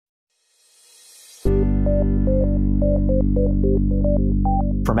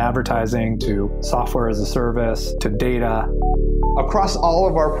From advertising to software as a service to data. Across all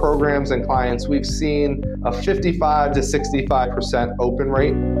of our programs and clients, we've seen a 55 to 65% open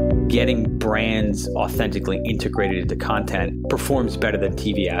rate. Getting brands authentically integrated into content performs better than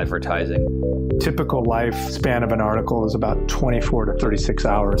TV advertising. Typical lifespan of an article is about 24 to 36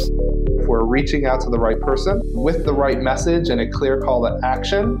 hours. If we're reaching out to the right person with the right message and a clear call to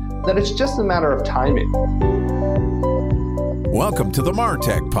action, then it's just a matter of timing. Welcome to the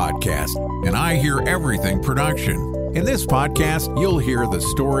MarTech Podcast, and I Hear Everything production. In this podcast, you'll hear the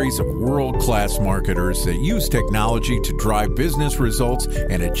stories of world-class marketers that use technology to drive business results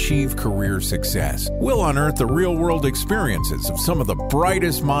and achieve career success. We'll unearth the real-world experiences of some of the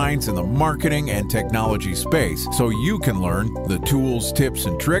brightest minds in the marketing and technology space so you can learn the tools, tips,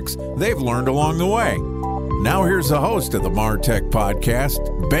 and tricks they've learned along the way. Now here's the host of the MarTech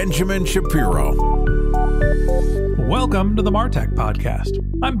Podcast, Benjamin Shapiro. Welcome to the MarTech Podcast.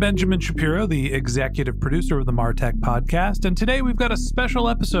 I'm Benjamin Shapiro, the executive producer of the MarTech Podcast, and today we've got a special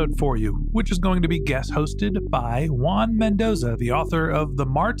episode for you, which is going to be guest hosted by Juan Mendoza, the author of the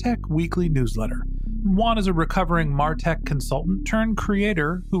MarTech Weekly Newsletter. Juan is a recovering MarTech consultant turned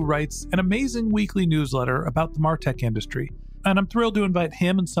creator who writes an amazing weekly newsletter about the MarTech industry. And I'm thrilled to invite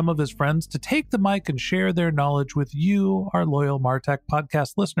him and some of his friends to take the mic and share their knowledge with you, our loyal MarTech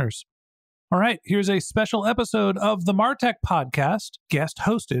Podcast listeners. All right, here's a special episode of the MarTech Podcast, guest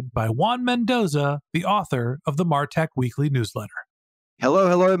hosted by Juan Mendoza, the author of the MarTech Weekly Newsletter.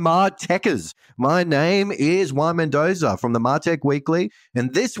 Hello, MarTechers. My name is Juan Mendoza from the MarTech Weekly,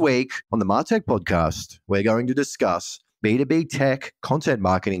 and this week on the MarTech Podcast, we're going to discuss B2B tech content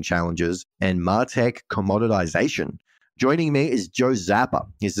marketing challenges and MarTech commoditization. Joining me is Joe Zappa.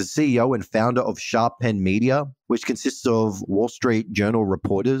 He's the CEO and founder of Sharp Pen Media, which consists of Wall Street Journal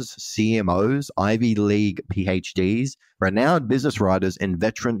reporters, CMOs, Ivy League PhDs, renowned business writers, and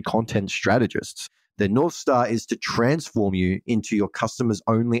veteran content strategists. The North Star is to transform you into your customer's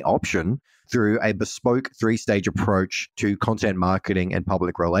only option through a bespoke three-stage approach to content marketing and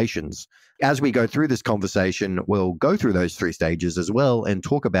public relations. As we go through this conversation, we'll go through those three stages as well and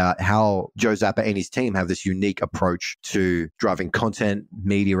talk about how Joe Zappa and his team have this unique approach to driving content,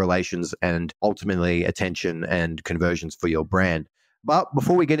 media relations, and ultimately attention and conversions for your brand. But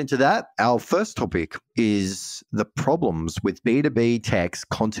before we get into that, our first topic is the problems with B2B tech's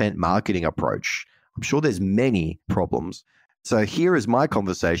content marketing approach. I'm sure there's many problems. So here is my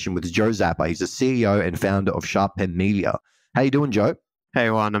conversation with Joe Zappa. He's the CEO and founder of Sharp Pen Media. How you doing, Joe? Hey,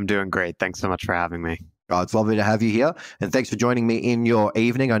 Juan, I'm doing great. Thanks so much for having me. Oh, it's lovely to have you here. And thanks for joining me in your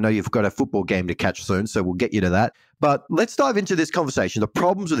evening. I know you've got a football game to catch soon, so we'll get you to that. But let's dive into this conversation, the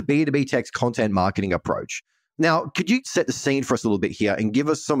problems with the B2B tech's content marketing approach. Now, could you set the scene for us a little bit here and give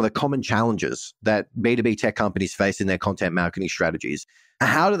us some of the common challenges that B2B tech companies face in their content marketing strategies?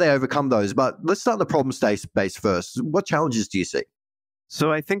 How do they overcome those? But let's start on the problem space first. What challenges do you see?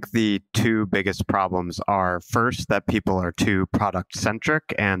 So I think the two biggest problems are first, that people are too product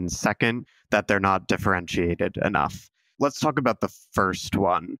centric, and second, that they're not differentiated enough. Let's talk about the first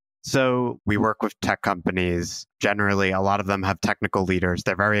one. So we work with tech companies. Generally, a lot of them have technical leaders.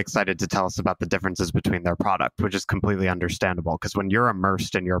 They're very excited to tell us about the differences between their product, which is completely understandable because when you're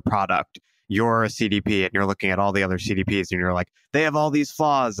immersed in your product, you're a CDP and you're looking at all the other CDPs and you're like, they have all these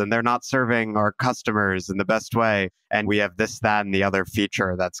flaws and they're not serving our customers in the best way. And we have this, that, and the other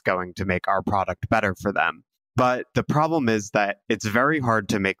feature that's going to make our product better for them. But the problem is that it's very hard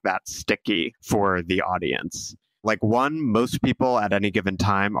to make that sticky for the audience. Like most people at any given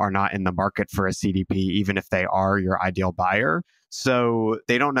time are not in the market for a CDP, even if they are your ideal buyer. So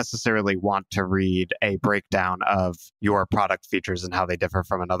they don't necessarily want to read a breakdown of your product features and how they differ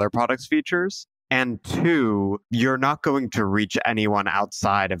from another product's features. And two, you're not going to reach anyone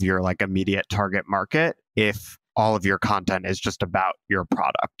outside of your immediate target market if all of your content is just about your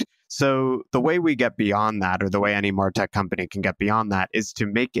product. So the way we get beyond that, or the way any MarTech company can get beyond that, is to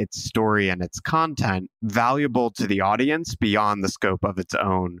make its story and its content valuable to the audience beyond the scope of its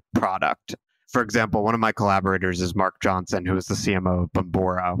own product. For example, one of my collaborators is Mark Johnson, who is the CMO of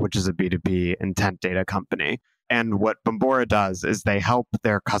Bombora, which is a B2B intent data company. And what Bombora does is they help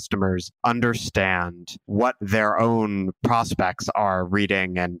their customers understand what their own prospects are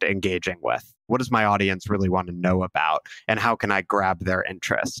reading and engaging with. What does my audience really want to know about? And how can I grab their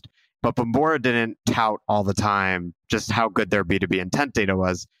interest? But Bombora didn't tout all the time just how good their B2B intent data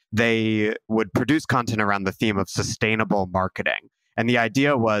was. They would produce content around the theme of sustainable marketing. And the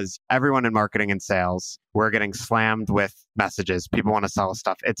idea was everyone in marketing and sales, we're getting slammed with messages. People want to sell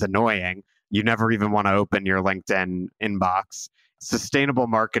stuff. It's annoying. You never even want to open your LinkedIn inbox. Sustainable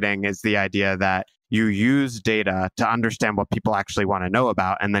marketing is the idea that you use data to understand what people actually want to know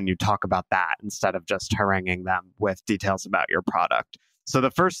about, and then you talk about that instead of just haranguing them with details about your product. So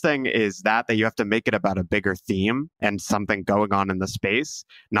the first thing is that you have to make it about a bigger theme and something going on in the space,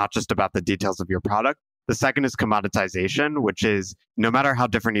 not just about the details of your product. The second is commoditization, which is no matter how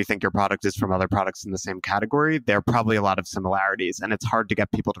different you think your product is from other products in the same category, there are probably a lot of similarities, and it's hard to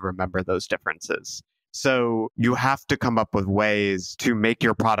get people to remember those differences. So you have to come up with ways to make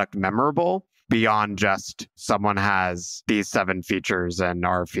your product memorable beyond just someone has these 7 features and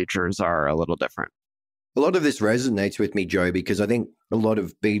our features are a little different. A lot of this resonates with me, Joe, because I think a lot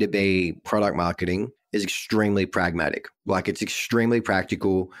of B2B product marketing is extremely pragmatic. Like, it's extremely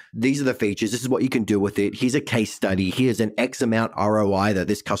practical. These are the features. This is what you can do with it. Here's a case study. Here's an X amount ROI that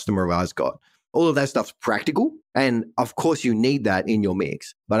this customer of ours got. All of that stuff's practical. And of course, you need that in your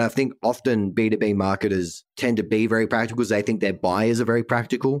mix. But I think often B2B marketers tend to be very practical because they think their buyers are very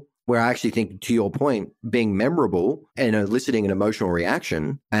practical. Where I actually think, to your point, being memorable and eliciting an emotional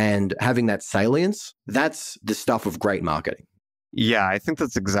reaction and having that salience, that's the stuff of great marketing. Yeah, I think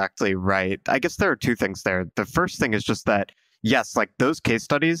that's exactly right. I guess there are 2 things there. The first thing is just that, yes, like those case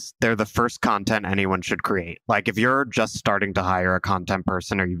studies, they're the first content anyone should create. Like if you're just starting to hire a content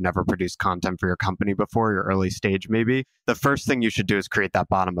person or you've never produced content for your company before, your early stage maybe, the first thing you should do is create that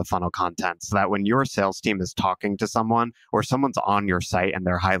bottom of funnel content so that when your sales team is talking to someone or someone's on your site and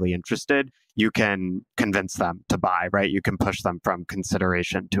they're highly interested, you can convince them to buy, right? You can push them from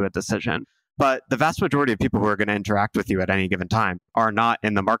consideration to a decision. But the vast majority of people who are going to interact with you at any given time are not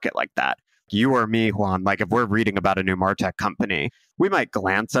in the market like that. You or me, Juan, like if we're reading about a new MarTech company, we might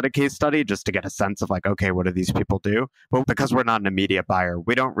glance at a case study just to get a sense of like, okay, what do these people do? But because we're not an immediate buyer,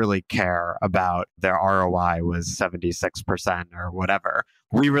 we don't really care about their ROI was 76% or whatever.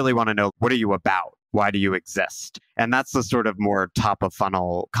 We really want to know, what are you about? Why do you exist? And that's the sort of more top of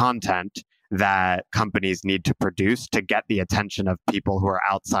funnel content that companies need to produce to get the attention of people who are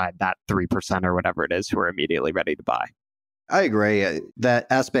outside that 3% or whatever it is who are immediately ready to buy. I agree. That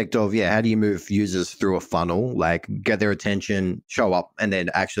aspect of, how do you move users through a funnel, like get their attention, show up, and then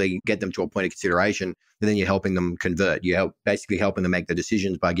actually get them to a point of consideration. And then you're helping them convert. Basically helping them make the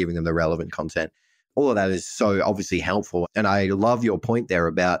decisions by giving them the relevant content. All of that is so obviously helpful. And I love your point there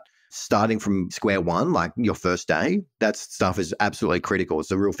about starting from square one, like your first day. That stuff is absolutely critical. It's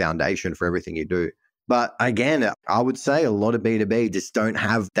the real foundation for everything you do. But again, I would say a lot of B2B just don't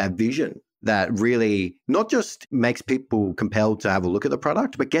have that vision that really not just makes people compelled to have a look at the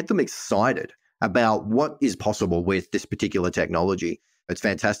product, but get them excited about what is possible with this particular technology. It's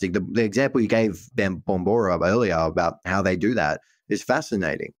fantastic. The example you gave Ben Bombora earlier about how they do that is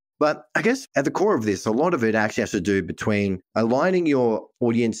fascinating. But I guess at the core of this, a lot of it actually has to do between aligning your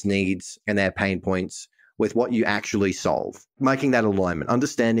audience needs and their pain points with what you actually solve, making that alignment,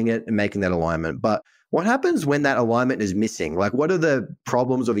 understanding it and making that alignment. But what happens when that alignment is missing? Like, what are the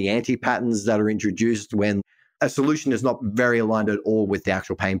problems or the anti-patterns that are introduced when a solution is not very aligned at all with the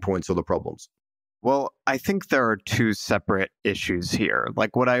actual pain points or the problems? Well, I think there are 2 separate issues here.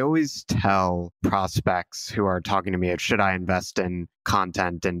 Like what I always tell prospects who are talking to me, should I invest in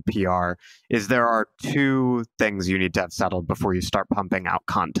content and PR, is there are 2 things you need to have settled before you start pumping out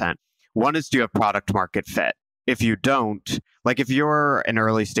content. One is, do you have product market fit? If you don't, like if you're an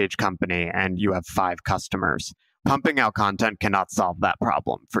early stage company and you have 5 customers, pumping out content cannot solve that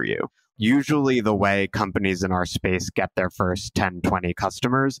problem for you. Usually the way companies in our space get their first 10, 20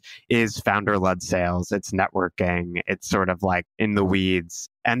 customers is founder-led sales. It's networking. It's sort of like in the weeds.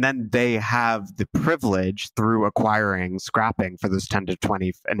 And then they have the privilege through scrapping for those 10 to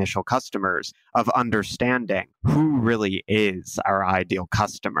 20 initial customers of understanding who really is our ideal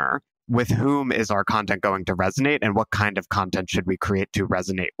customer. With whom is our content going to resonate and what kind of content should we create to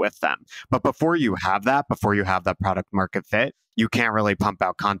resonate with them? But before you have that product market fit, you can't really pump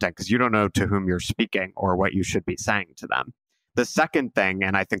out content because you don't know to whom you're speaking or what you should be saying to them. The second thing,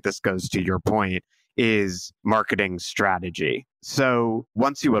 and I think this goes to your point, is marketing strategy. So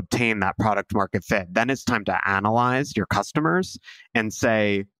once you obtain that product market fit, then it's time to analyze your customers and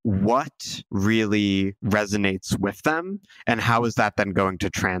say, what really resonates with them? And how is that then going to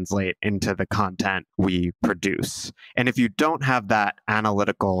translate into the content we produce? And if you don't have that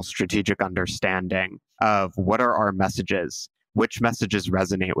analytical, strategic understanding of what are our messages, which messages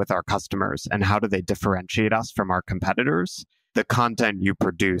resonate with our customers, and how do they differentiate us from our competitors, the content you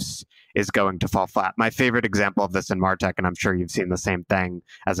produce is going to fall flat. My favorite example of this in MarTech, and I'm sure you've seen the same thing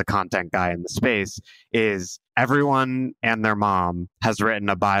as a content guy in the space, is everyone and their mom has written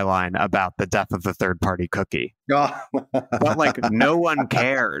a byline about the death of the third-party cookie. But like no one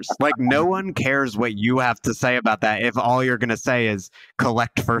cares. Like no one cares what you have to say about that if all you're going to say is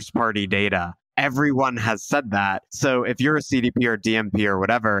collect first-party data. Everyone has said that. So if you're a CDP or DMP or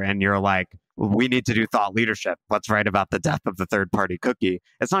whatever, and you're like, we need to do thought leadership, let's write about the death of the third-party cookie,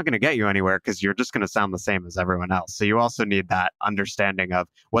 it's not going to get you anywhere because you're just going to sound the same as everyone else. So you also need that understanding of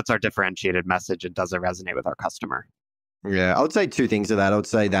what's our differentiated message and does it resonate with our customer? Yeah, I would say two things to that. I would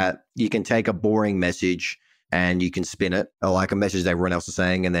say that you can take a boring message and you can spin it, or like a message that everyone else is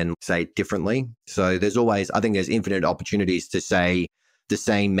saying, and then say it differently. So I think there's infinite opportunities to say the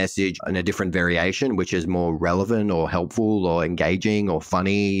same message in a different variation, which is more relevant or helpful or engaging or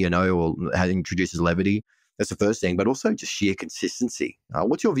funny, or introduces levity. That's the first thing, but also just sheer consistency.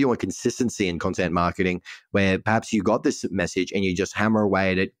 What's your view on consistency in content marketing, where perhaps you got this message and you just hammer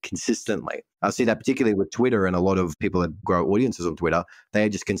away at it consistently? I see that particularly with Twitter, and a lot of people that grow audiences on Twitter, they are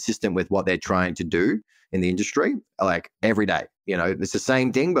just consistent with what they're trying to do in the industry, like every day. It's the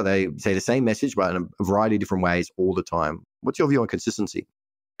same thing, but they say the same message, but in a variety of different ways all the time. What's your view on consistency?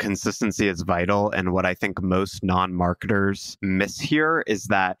 Consistency is vital. And what I think most non-marketers miss here is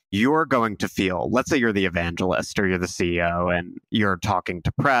that you're going to feel, let's say you're the evangelist or you're the CEO and you're talking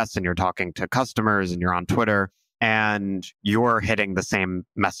to press and you're talking to customers and you're on Twitter and you're hitting the same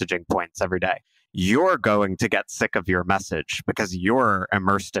messaging points every day. You're going to get sick of your message because you're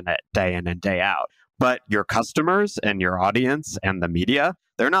immersed in it day in and day out. But your customers and your audience and the media,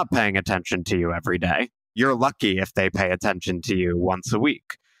 they're not paying attention to you every day. You're lucky if they pay attention to you once a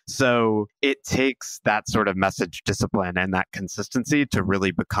week. So it takes that sort of message discipline and that consistency to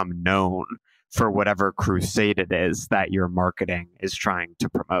really become known for whatever crusade it is that your marketing is trying to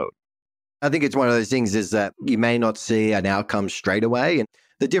promote. I think it's one of those things is that you may not see an outcome straight away. And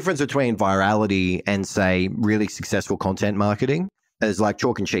the difference between virality and, say, really successful content marketing is like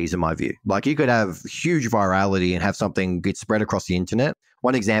chalk and cheese in my view. Like you could have huge virality and have something get spread across the internet.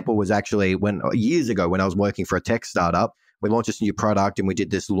 One example was actually years ago when I was working for a tech startup, we launched this new product and we did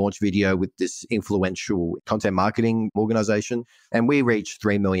this launch video with this influential content marketing organization. And we reached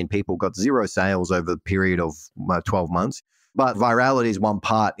 3 million people, got 0 sales over a period of 12 months. But virality is one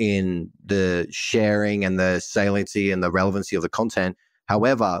part in the sharing and the saliency and the relevancy of the content.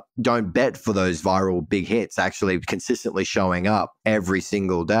 However, don't bet for those viral big hits actually consistently showing up every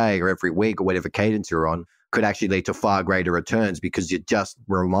single day or every week or whatever cadence you're on could actually lead to far greater returns because you're just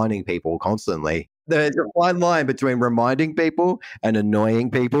reminding people constantly. There's a fine line between reminding people and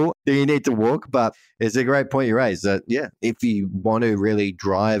annoying people that you need to walk. But it's a great point you raised that, if you want to really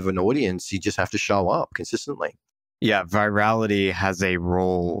drive an audience, you just have to show up consistently. Yeah, virality has a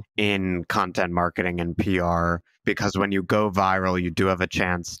role in content marketing and PR because when you go viral, you do have a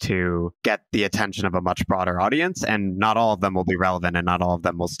chance to get the attention of a much broader audience, and not all of them will be relevant and not all of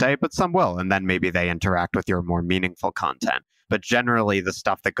them will stay, but some will. And then maybe they interact with your more meaningful content. But generally, the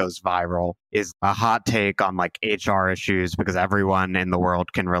stuff that goes viral is a hot take on like HR issues because everyone in the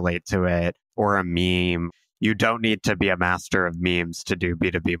world can relate to it, or a meme. You don't need to be a master of memes to do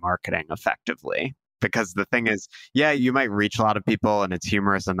B2B marketing effectively. Because the thing is, you might reach a lot of people and it's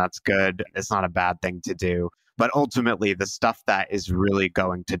humorous and that's good. It's not a bad thing to do. But ultimately, the stuff that is really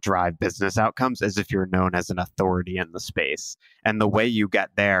going to drive business outcomes is if you're known as an authority in the space. And the way you get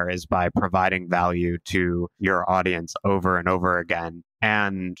there is by providing value to your audience over and over again.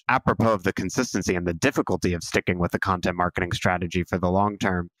 And apropos of the consistency and the difficulty of sticking with a content marketing strategy for the long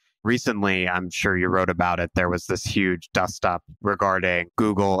term, recently, I'm sure you wrote about it, there was this huge dust up regarding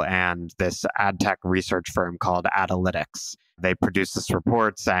Google and this ad tech research firm called Analytics. They produced this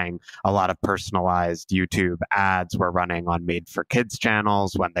report saying a lot of personalized YouTube ads were running on made for kids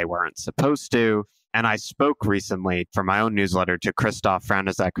channels when they weren't supposed to. And I spoke recently for my own newsletter to Christoph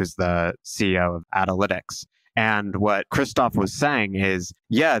Franizek, who's the CEO of Analytics. And what Christoph was saying is,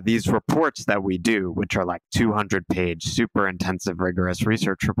 these reports that we do, which are like 200-page, super intensive, rigorous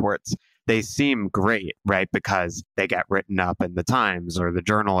research reports, they seem great, right? Because they get written up in the Times or the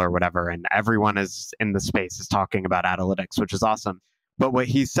Journal or whatever, and everyone is in the space is talking about analytics, which is awesome. But what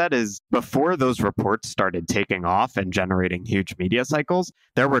he said is before those reports started taking off and generating huge media cycles,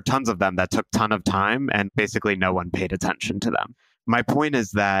 there were tons of them that took a ton of time and basically no one paid attention to them. My point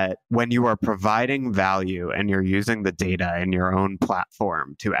is that when you are providing value and you're using the data in your own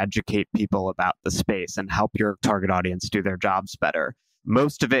platform to educate people about the space and help your target audience do their jobs better,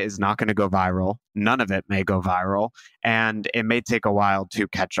 most of it is not going to go viral. None of it may go viral, and it may take a while to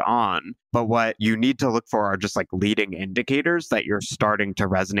catch on. But what you need to look for are just like leading indicators that you're starting to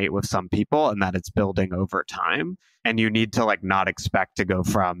resonate with some people and that it's building over time. And you need to like not expect to go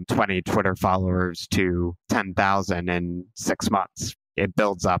from 20 Twitter followers to 10,000 in 6 months. It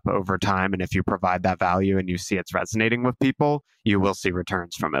builds up over time. And if you provide that value and you see it's resonating with people, you will see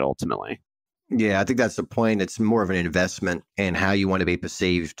returns from it ultimately. Yeah, I think that's the point. It's more of an investment in how you want to be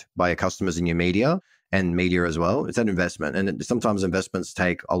perceived by your customers in your media and media as well. It's an investment. And sometimes investments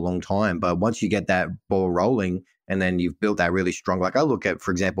take a long time. But once you get that ball rolling and then you've built that really strong, like I look at,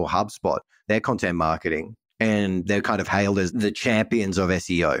 for example, HubSpot, their content marketing, and they're kind of hailed as the champions of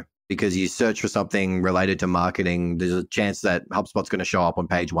SEO. Because you search for something related to marketing, there's a chance that HubSpot's going to show up on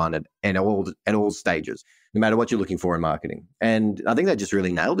page one at all stages, no matter what you're looking for in marketing. And I think they just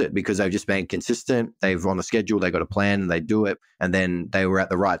really nailed it because they've just been consistent. They've on a schedule, they got a plan, and they do it. And then they were at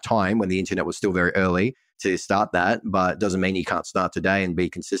the right time when the internet was still very early to start that, but it doesn't mean you can't start today and be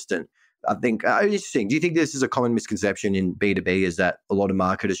consistent. I think interesting. Do you think this is a common misconception in B2B is that a lot of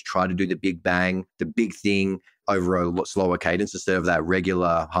marketers try to do the big bang, the big thing over a slower cadence instead of that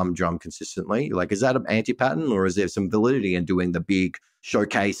regular humdrum consistently? Like, is that an anti-pattern or is there some validity in doing the big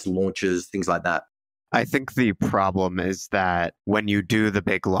showcase launches, things like that? I think the problem is that when you do the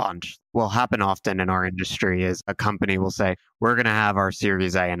big launch, what will happen often in our industry is a company will say, we're going to have our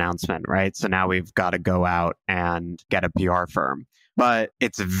Series A announcement, right? So now we've got to go out and get a PR firm. But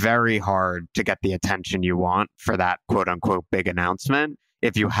it's very hard to get the attention you want for that quote unquote big announcement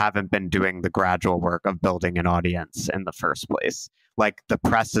if you haven't been doing the gradual work of building an audience in the first place. Like the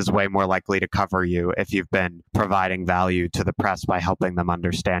press is way more likely to cover you if you've been providing value to the press by helping them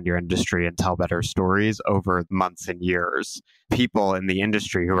understand your industry and tell better stories over months and years. People in the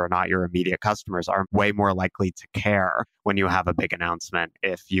industry who are not your immediate customers are way more likely to care when you have a big announcement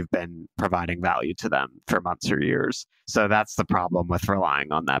if you've been providing value to them for months or years. So that's the problem with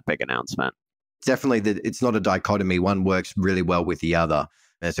relying on that big announcement. Definitely, it's not a dichotomy. One works really well with the other.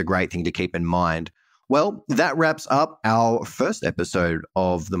 And it's a great thing to keep in mind. Well, that wraps up our first episode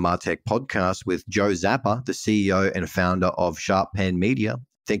of the Martech podcast with Joe Zappa, the CEO and founder of Sharp Pen Media.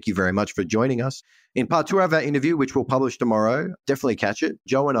 Thank you very much for joining us. In part 2 of our interview, which we'll publish tomorrow, definitely catch it.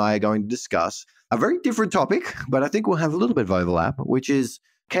 Joe and I are going to discuss a very different topic, but I think we'll have a little bit of overlap, which is,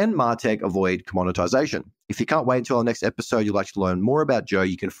 can Martech avoid commoditization? If you can't wait until our next episode, you'd like to learn more about Joe,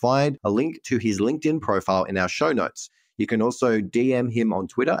 you can find a link to his LinkedIn profile in our show notes. You can also DM him on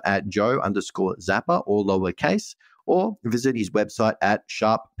Twitter at Joe_Zappa, all lowercase, or visit his website at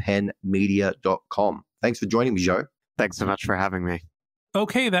sharppenmedia.com. Thanks for joining me, Joe. Thanks so much for having me.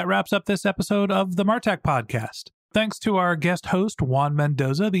 Okay, that wraps up this episode of the Martech Podcast. Thanks to our guest host, Juan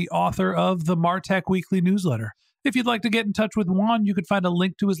Mendoza, the author of the Martech Weekly newsletter. If you'd like to get in touch with Juan, you can find a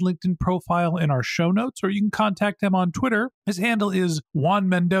link to his LinkedIn profile in our show notes, or you can contact him on Twitter. His handle is Juan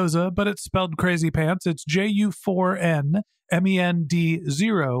Mendoza, but it's spelled crazy pants. It's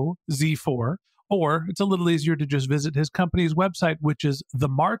JU4NMEND0Z4. Or it's a little easier to just visit his company's website, which is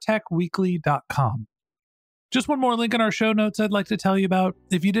themartechweekly.com. Just one more link in our show notes I'd like to tell you about.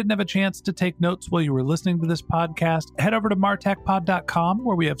 If you didn't have a chance to take notes while you were listening to this podcast, head over to martechpod.com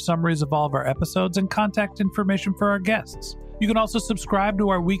where we have summaries of all of our episodes and contact information for our guests. You can also subscribe to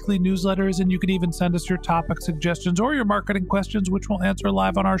our weekly newsletters, and you can even send us your topic suggestions or your marketing questions, which we'll answer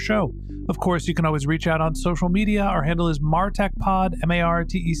live on our show. Of course, you can always reach out on social media. Our handle is MarTechPod,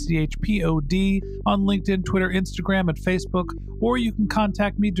 MarTechPod, on LinkedIn, Twitter, Instagram, and Facebook. Or you can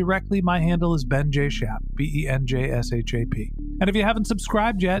contact me directly. My handle is Ben J. Shap, BenJShap. And if you haven't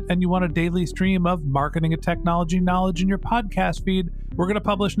subscribed yet and you want a daily stream of marketing and technology knowledge in your podcast feed, we're going to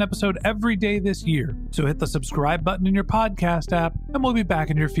publish an episode every day this year. So hit the subscribe button in your podcast app, and we'll be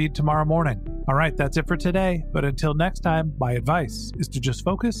back in your feed tomorrow morning. All right, that's it for today. But until next time, my advice is to just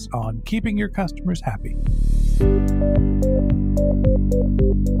focus on keeping your customers happy.